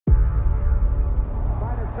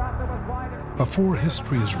Before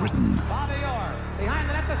history is written,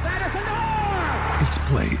 it's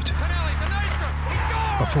played.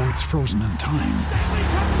 Before it's frozen in time,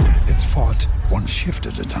 it's fought one shift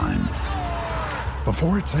at a time.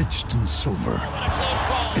 Before it's etched in silver,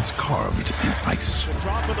 it's carved in ice.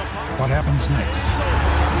 What happens next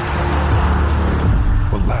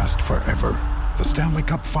will last forever. The Stanley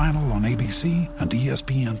Cup Final on ABC and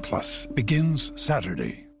ESPN Plus begins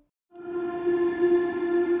Saturday.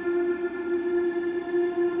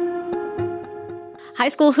 High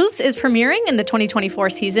School Hoops is premiering in the 2024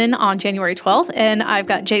 season on January 12th, and I've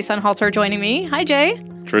got Jay Sonnhalter joining me. Hi, Jay.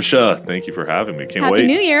 Trisha, thank you for having me. Can't wait. Happy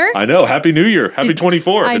New Year. I know. Happy New Year. Happy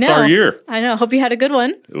 24. It's our year. I know. Hope you had a good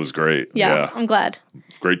one. It was great. Yeah. I'm glad.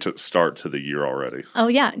 Great to start to the year already. Oh,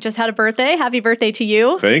 yeah. Just had a birthday. Happy birthday to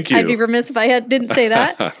you. Thank you. I'd be remiss if I didn't say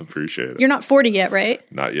that. Appreciate it. You're not 40 yet, right?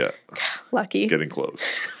 Not yet. Lucky. Getting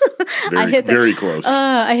close. Very close.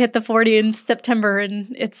 I hit the 40 in September,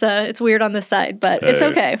 and it's weird on this side, but it's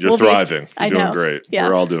okay. You're thriving. You're doing great. Yeah.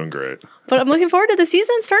 We're all doing great. But I'm looking forward to the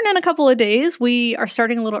season starting in a couple of days. We are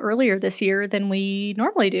starting a little earlier this year than we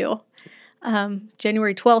normally do.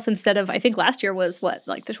 January 12th instead of, I think last year was what,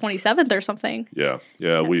 like the 27th or something? Yeah.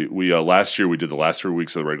 We last year we did the last 3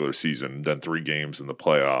 weeks of the regular season, then 3 games in the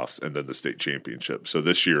playoffs, and then the state championship. So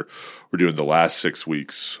this year we're doing the last 6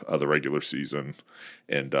 weeks of the regular season,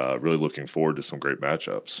 and really looking forward to some great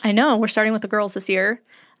matchups. I know. We're starting with the girls this year.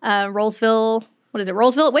 Rollsville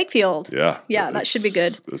at Wakefield. Yeah, that should be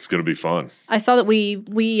good. It's going to be fun. I saw that we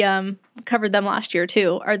covered them last year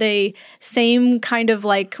too. Are they same kind of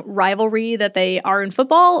like rivalry that they are in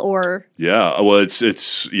football, or? Yeah, well, it's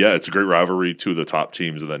a great rivalry. 2 of the top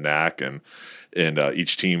teams in the NAC, and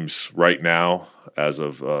each team's right now, as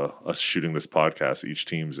of us shooting this podcast, each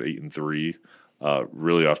team's 8-3,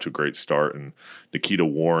 really off to a great start. And Nikita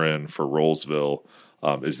Warren for Rollsville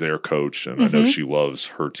is their coach, and I know she loves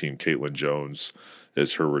her team. Caitlin Jones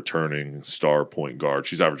is her returning star point guard.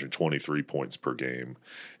 She's averaging 23 points per game.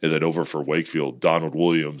 And then over for Wakefield, Donald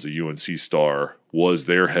Williams, a UNC star, was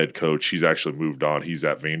their head coach. He's actually moved on. He's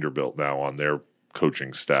at Vanderbilt now on their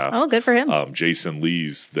coaching staff. Oh, good for him. Jason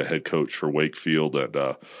Lee's the head coach for Wakefield,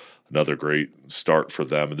 and another great start for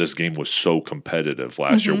them. And this game was so competitive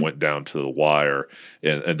last year, went down to the wire.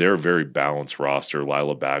 And they're a very balanced roster.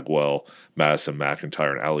 Lila Bagwell, Madison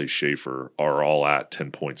McIntyre, and Allie Schaefer are all at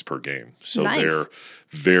 10 points per game. So they're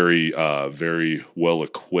very, very well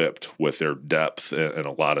equipped with their depth and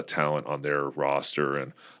a lot of talent on their roster,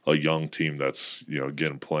 and a young team that's,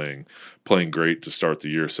 again, playing great to start the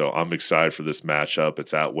year. So I'm excited for this matchup.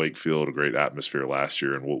 It's at Wakefield, a great atmosphere last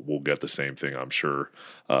year, and we'll get the same thing, I'm sure,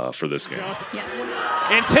 for this game.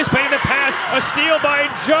 Anticipating the pass, a steal by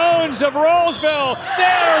Jones of Rollsville.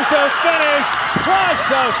 There's the finish, plus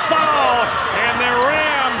a foul, and the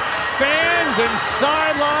Ram fans and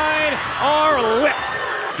sideline are lit.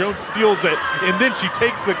 Jones steals it, and then she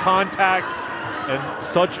takes the contact, and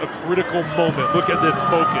such a critical moment. Look at this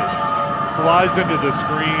focus. Flies into the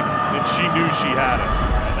screen, and she knew she had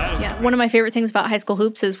it. Yeah, one of my favorite things about High School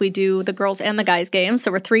Hoops is we do the girls and the guys games.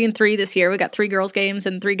 So we're 3-3 this year. We got 3 girls games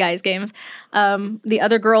and 3 guys games. The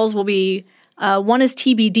other girls will be one is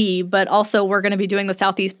TBD, but also we're going to be doing the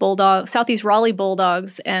Southeast Raleigh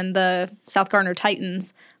Bulldogs and the South Garner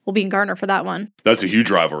Titans. We'll be in Garner for that one. That's a huge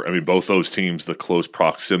rivalry. I mean, both those teams, the close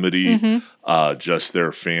proximity, just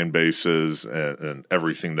their fan bases and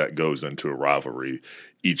everything that goes into a rivalry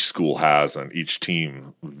each school has, and each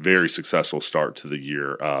team, very successful start to the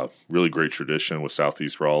year. Really great tradition with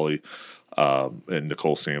Southeast Raleigh, and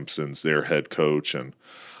Nicole Sampson's their head coach, and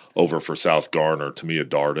over for South Garner, Tamia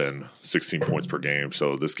Darden, 16 points per game.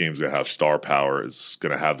 So this game's going to have star power. It's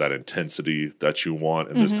going to have that intensity that you want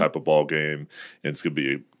in this type of ball game. And it's going to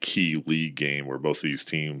be a key league game where both these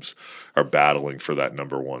teams are battling for that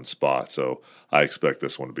number 1 spot. So I expect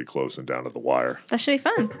this one to be close and down to the wire. That should be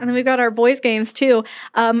fun. And then we've got our boys games too.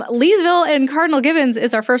 Leesville and Cardinal Gibbons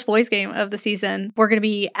is our first boys game of the season. We're going to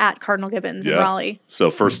be at Cardinal Gibbons in Raleigh. So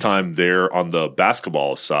first time there on the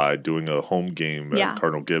basketball side doing a home game at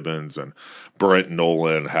Cardinal Gibbons, and Brent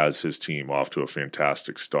Nolan has his team off to a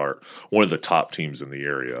fantastic start. One of the top teams in the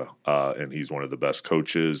area, and he's one of the best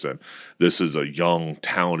coaches. And this is a young,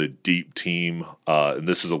 talented, deep team, and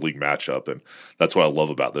this is a league matchup. And that's what I love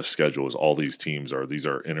about this schedule is all these teams are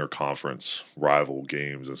interconference rival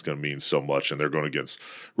games. It's going to mean so much, and they're going against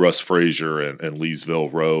Russ Frazier and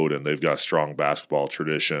Leesville Road, and they've got a strong basketball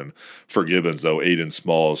tradition. For Gibbons, though, Aiden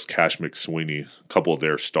Smalls, Cash McSweeney, a couple of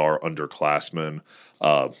their star underclassmen.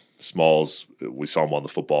 Smalls, we saw him on the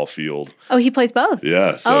football field. Oh, he plays both?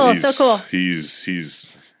 Yeah. So so cool.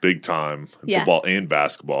 He's big time in Yeah. football and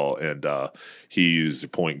basketball. And he's a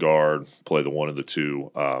point guard, play the 1 and the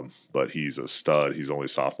 2, but he's a stud. He's only a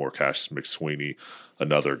sophomore. Cash McSweeney,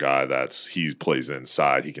 another guy he plays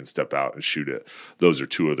inside. He can step out and shoot it. Those are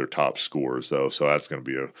 2 of their top scorers, though. So that's going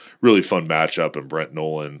to be a really fun matchup. And Brent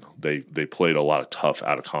Nolan, they played a lot of tough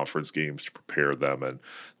out-of-conference games to prepare them. And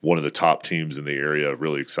one of the top teams in the area,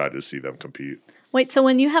 really excited to see them compete. Wait, so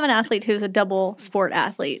when you have an athlete who's a double sport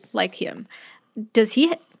athlete like him, does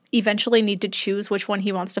he eventually need to choose which one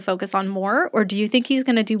he wants to focus on more? Or do you think he's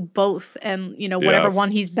going to do both and, whatever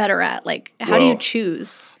one he's better at? Like, how do you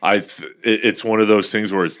choose? It's one of those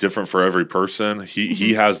things where it's different for every person.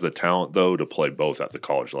 He has the talent, though, to play both at the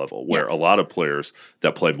college level, where a lot of players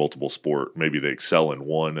that play multiple sport, maybe they excel in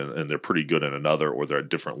one and they're pretty good in another, or they're at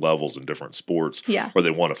different levels in different sports, or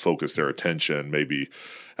they want to focus their attention maybe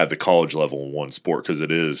at the college level in one sport because it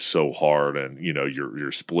is so hard and,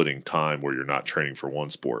 you're splitting time where you're not training for one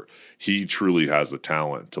sport. He truly has the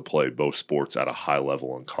talent to play both sports at a high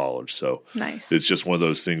level in college. So nice. It's just one of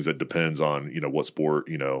those things that depends on, what sport,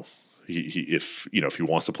 if he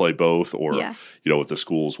wants to play both or, what the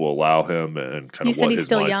schools will allow him and kind of what his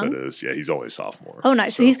mindset is. Yeah, he's only a sophomore. Oh,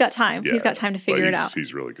 nice. So he's got time. Yeah, he's got time to figure it out.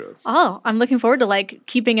 He's really good. Oh, I'm looking forward to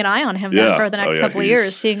keeping an eye on him then for the next couple of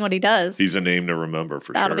years, seeing what he does. He's a name to remember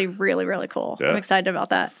for sure. That'll be really, really cool. Yeah. I'm excited about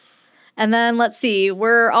that. And then let's see,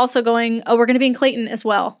 we're also going, we're going to be in Clayton as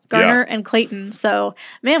well. Garner and Clayton. So,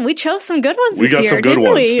 man, we chose some good ones this year. We got some good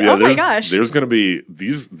ones. Yeah, oh my gosh. There's going to be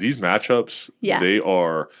these matchups. Yeah. They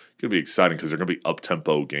are going to be exciting because they're going to be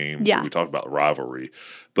up-tempo games. Yeah. We talked about rivalry,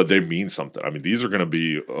 but they mean something. I mean, these are going to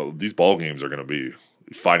be these ball games are going to be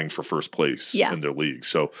fighting for first place in their league.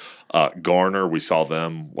 So Garner, we saw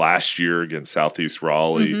them last year against Southeast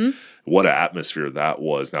Raleigh. Mm-hmm. What an atmosphere that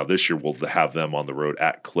was. Now this year we'll have them on the road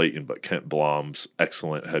at Clayton, but Kent Blom's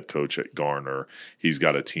excellent head coach at Garner. He's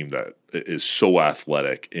got a team that is so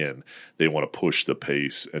athletic and they want to push the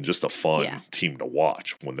pace and just a fun team to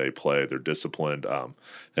watch when they play. They're disciplined and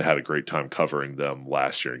had a great time covering them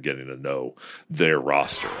last year and getting to know their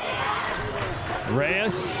roster.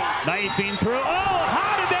 Reyes, knifing through. Oh,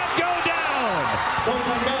 how did that go down?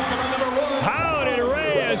 How did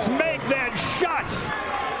Reyes make that shot?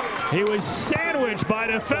 He was sandwiched by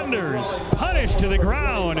defenders, punished to the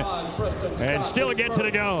ground, and still gets it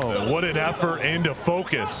to go. What an effort and a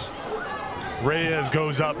focus. Reyes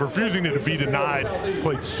goes up, refusing to be denied. He's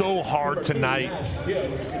played so hard tonight,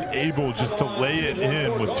 able just to lay it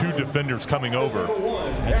in with 2 defenders coming over.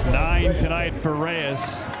 That's 9 tonight for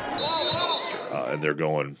Reyes. And they're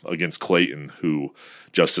going against Clayton, who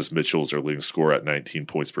Justice Mitchell's their leading scorer at 19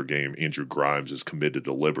 points per game. Andrew Grimes is committed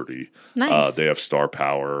to Liberty. Nice. They have star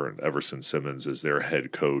power, and Everson Simmons is their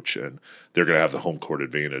head coach, and they're going to have the home court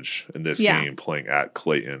advantage in this game playing at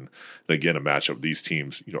Clayton. And again, a matchup. These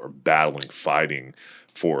teams, are battling, fighting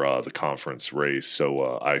for the conference race. So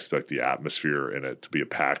I expect the atmosphere in it to be a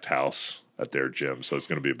packed house at their gym, so it's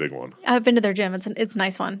going to be a big one. I've been to their gym. It's a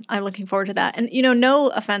nice one. I'm looking forward to that. And, no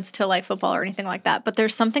offense to football or anything like that, but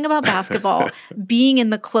there's something about basketball being in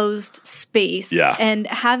the closed space and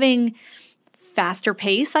having faster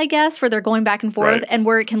pace, I guess, where they're going back and forth and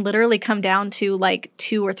where it can literally come down to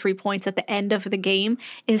 2 or 3 points at the end of the game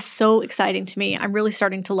is so exciting to me. I'm really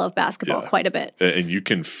starting to love basketball quite a bit. And you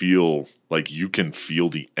can feel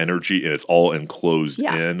the energy, and it's all enclosed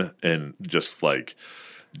in, and just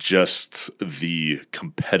the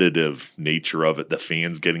competitive nature of it, the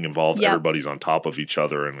fans getting involved, everybody's on top of each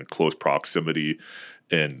other in close proximity.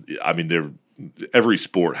 And I mean, every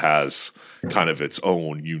sport has kind of its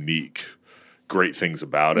own unique great things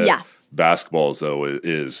about it. Yeah. Basketball, though,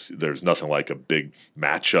 there's nothing like a big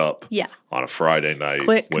matchup on a Friday night.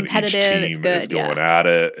 Quick, when competitive, each team it's good, is going at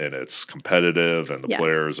it and it's competitive and the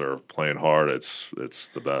players are playing hard. It's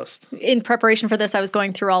the best. In preparation for this, I was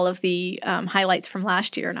going through all of the highlights from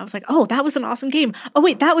last year, and I was like, oh, that was an awesome game. Oh,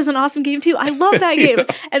 wait, that was an awesome game, too. I love that game.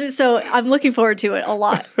 And so I'm looking forward to it a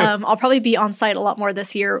lot. I'll probably be on site a lot more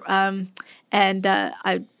this year.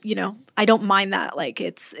 I don't mind that.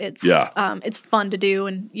 It's fun to do,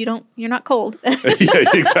 and you're not cold. Yeah,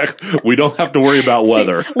 exactly. We don't have to worry about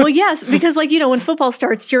weather. Well, yes, because when football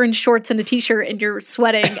starts, you're in shorts and a t-shirt and you're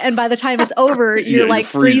sweating, and by the time it's over, you're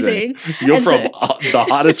freezing. You go from the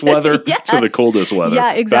hottest weather to the coldest weather.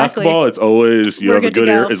 Yeah, exactly. Basketball, it's always you have a good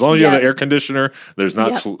air. As long as you have an air conditioner, there's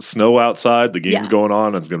not snow outside, the game's going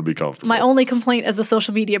on, it's going to be comfortable. My only complaint as a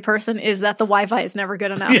social media person is that the Wi-Fi is never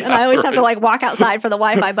good enough, and I always have to walk outside for the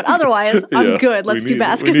Wi-Fi. But otherwise, I'm good. Let's do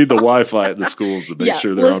basketball. We need the Wi-Fi at the schools to make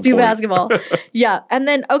sure they're on point. Let's do basketball. Yeah. And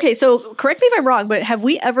then, okay, so correct me if I'm wrong, but have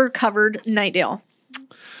we ever covered Nightdale?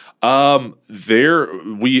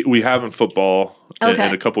 We have in football, Okay.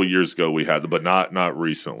 and a couple of years ago we had, but not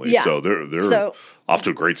recently. Yeah. So they're off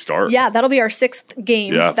to a great start. Yeah, that'll be our 6th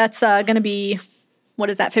game. Yeah. That's going to be, what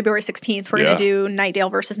is that, February 16th. We're going to do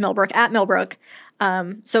Nightdale versus Millbrook at Millbrook.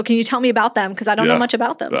 So can you tell me about them? Because I don't know much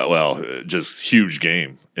about them. Just huge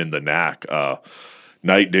game in the NAC.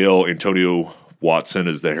 Nightdale, Antonio Watson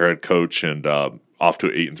is the head coach, and off to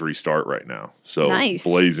an 8-3 start right now. So nice.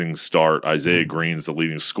 Blazing start. Isaiah Green's the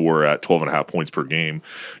leading scorer at 12.5 points per game.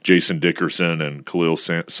 Jason Dickerson and Khalil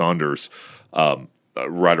Saunders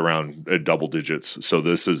right around double digits. So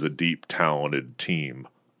this is a deep, talented team,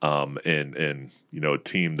 and a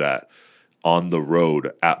team that on the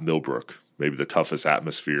road at Millbrook, maybe the toughest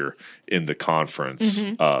atmosphere in the conference.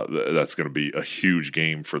 That's going to be a huge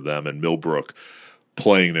game for them. And Millbrook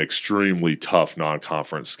playing an extremely tough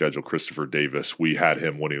non-conference schedule. Christopher Davis, we had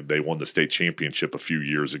him when they won the state championship a few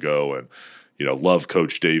years ago, and love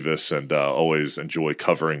Coach Davis, and always enjoy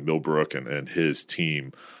covering Millbrook and his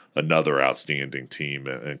team. Another outstanding team,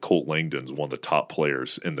 and Colt Langdon's one of the top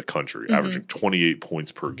players in the country, averaging 28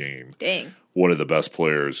 points per game. Dang. One of the best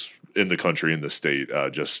players in the country, in the state.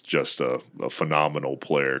 Just a phenomenal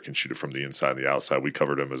player, can shoot it from the inside and the outside. We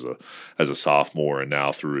covered him as a sophomore, and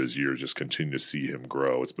now through his years, just continue to see him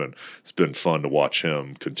grow. It's been fun to watch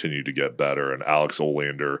him continue to get better. And Alex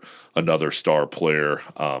Olander, another star player,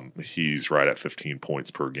 he's right at 15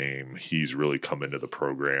 points per game. He's really come into the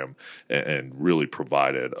program and really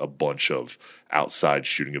provided a bunch of outside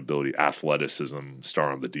shooting ability, athleticism,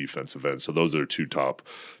 star on the defensive end. So those are two top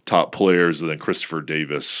players. And then Christopher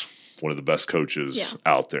Davis, one of the best coaches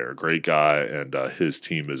out there, great guy, and his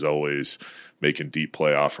team is always making deep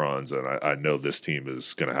playoff runs, and I know this team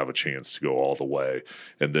is going to have a chance to go all the way.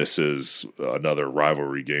 And this is another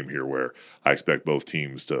rivalry game here where I expect both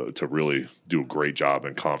teams to really do a great job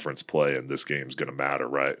in conference play, and this game's going to matter,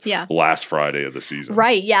 right? Yeah. Last Friday of the season.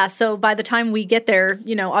 Right, yeah. So by the time we get there,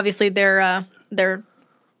 obviously their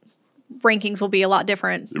rankings will be a lot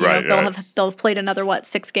different. They'll have played another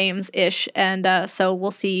 6 games ish, and so we'll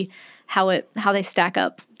see how they stack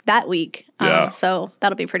up that week. So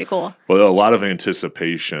that'll be pretty cool. Well, a lot of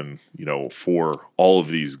anticipation, for all of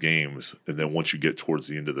these games, and then once you get towards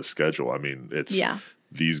the end of the schedule, I mean, it's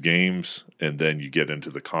these games, and then you get into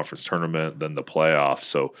the conference tournament, then the playoffs.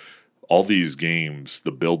 So all these games,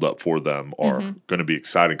 the build-up for them are going to be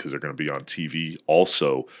exciting because they're going to be on TV.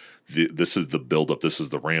 Also, this is the build-up. This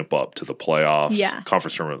is the ramp-up to the playoffs,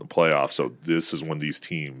 conference tournament, and the playoffs. So this is when these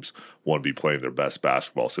teams want to be playing their best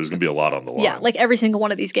basketball. So there's going to be a lot on the line. Yeah, like every single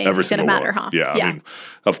one of these games is going to matter, huh? Yeah, I mean,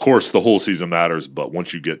 of course, the whole season matters, but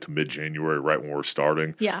once you get to mid-January, right when we're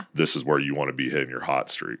starting, this is where you want to be hitting your hot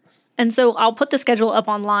streak. And so I'll put the schedule up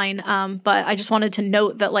online, but I just wanted to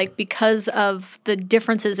note that, because of the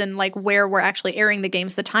differences in, where we're actually airing the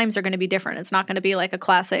games, the times are going to be different. It's not going to be like a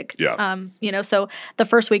classic, so the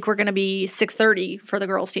first week we're going to be 6:30 for the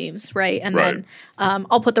girls' teams, right? And then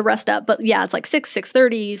I'll put the rest up. But, it's 6,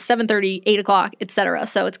 6:30, 7:30, 8 o'clock, et cetera.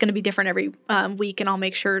 So it's going to be different every week, and I'll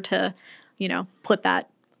make sure to, put that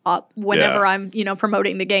up whenever I'm,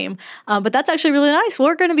 promoting the game. But that's actually really nice.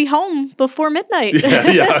 We're going to be home before midnight.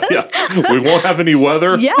 We won't have any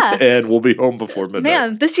weather. And we'll be home before midnight.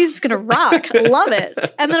 Man, this season's going to rock. Love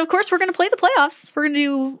it. And then, of course, we're going to play the playoffs. We're going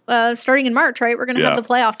to do, starting in March, right? We're going to have the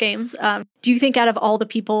playoff games. Do you think out of all the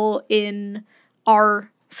people in our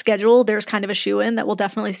schedule, there's kind of a shoe-in that we'll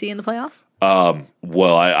definitely see in the playoffs?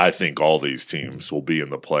 Well, I think all these teams will be in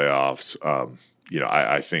the playoffs.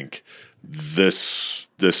 I think this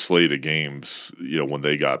slate of games, when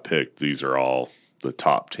they got picked, these are all the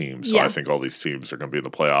top teams. So I think all these teams are going to be in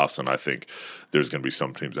the playoffs, and I think there's going to be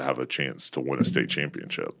some teams that have a chance to win a state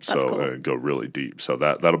championship. That's cool. And go really deep. So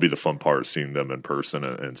that'll be the fun part, seeing them in person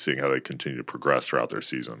and seeing how they continue to progress throughout their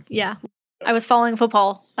season. Yeah. I was following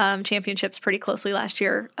football championships pretty closely last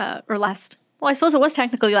year, well, I suppose it was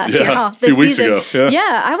technically last year, huh? A few weeks ago.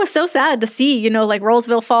 Yeah, I was so sad to see,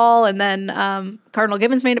 Rolesville fall, and then Cardinal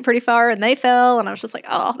Gibbons made it pretty far, and they fell, and I was just like,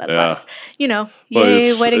 oh, that sucks. Yay,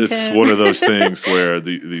 Weddington. It's one of those things where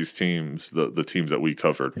these teams, the teams that we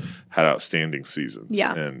covered, had outstanding seasons.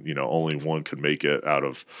 Yeah. And, only one could make it out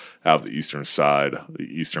of the eastern side, the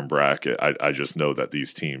eastern bracket. I just know that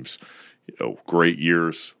these teams, great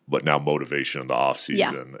years, but now motivation in the off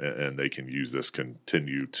season, and they can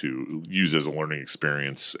continue to use as a learning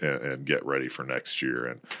experience and get ready for next year.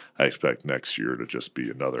 And I expect next year to just be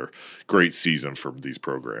another great season for these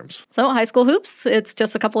programs. So high school hoops, it's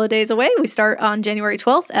just a couple of days away. We start on January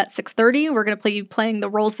 12th at 6:30. We're going to be playing the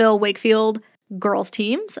Rolesville Wakefield girls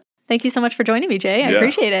teams. Thank you so much for joining me, Jay. I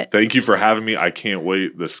appreciate it. Thank you for having me. I can't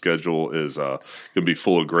wait. The schedule is going to be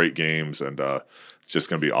full of great games, and just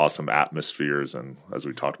going to be awesome atmospheres. And as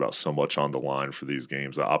we talked about, so much on the line for these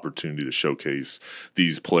games, the opportunity to showcase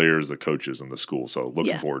these players, the coaches, and the school. So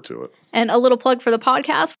looking forward to it. And a little plug for the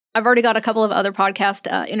podcast. I've already got a couple of other podcast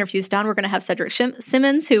interviews done. We're going to have Cedric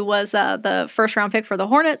Simmons, who was the first-round pick for the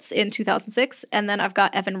Hornets in 2006. And then I've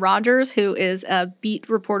got Evan Rogers, who is a beat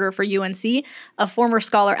reporter for UNC, a former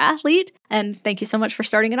Scholar athlete. And thank you so much for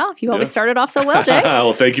starting it off. You always started off so well, Jay.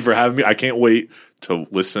 Well, thank you for having me. I can't wait to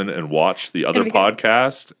listen and watch the other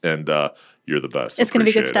podcast. And you're the best. It's going to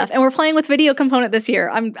be good stuff. And we're playing with video component this year.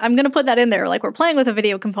 I'm going to put that in there. Like, we're playing with a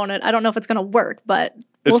video component. I don't know if it's going to work, but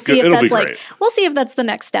we'll see if that's we'll see if that's the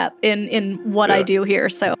next step in what I do here.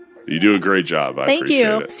 So you do a great job. I appreciate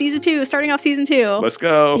it. Season 2, starting off season 2. Let's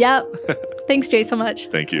go. Yep. Thanks, Jay, so much.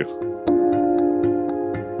 Thank you.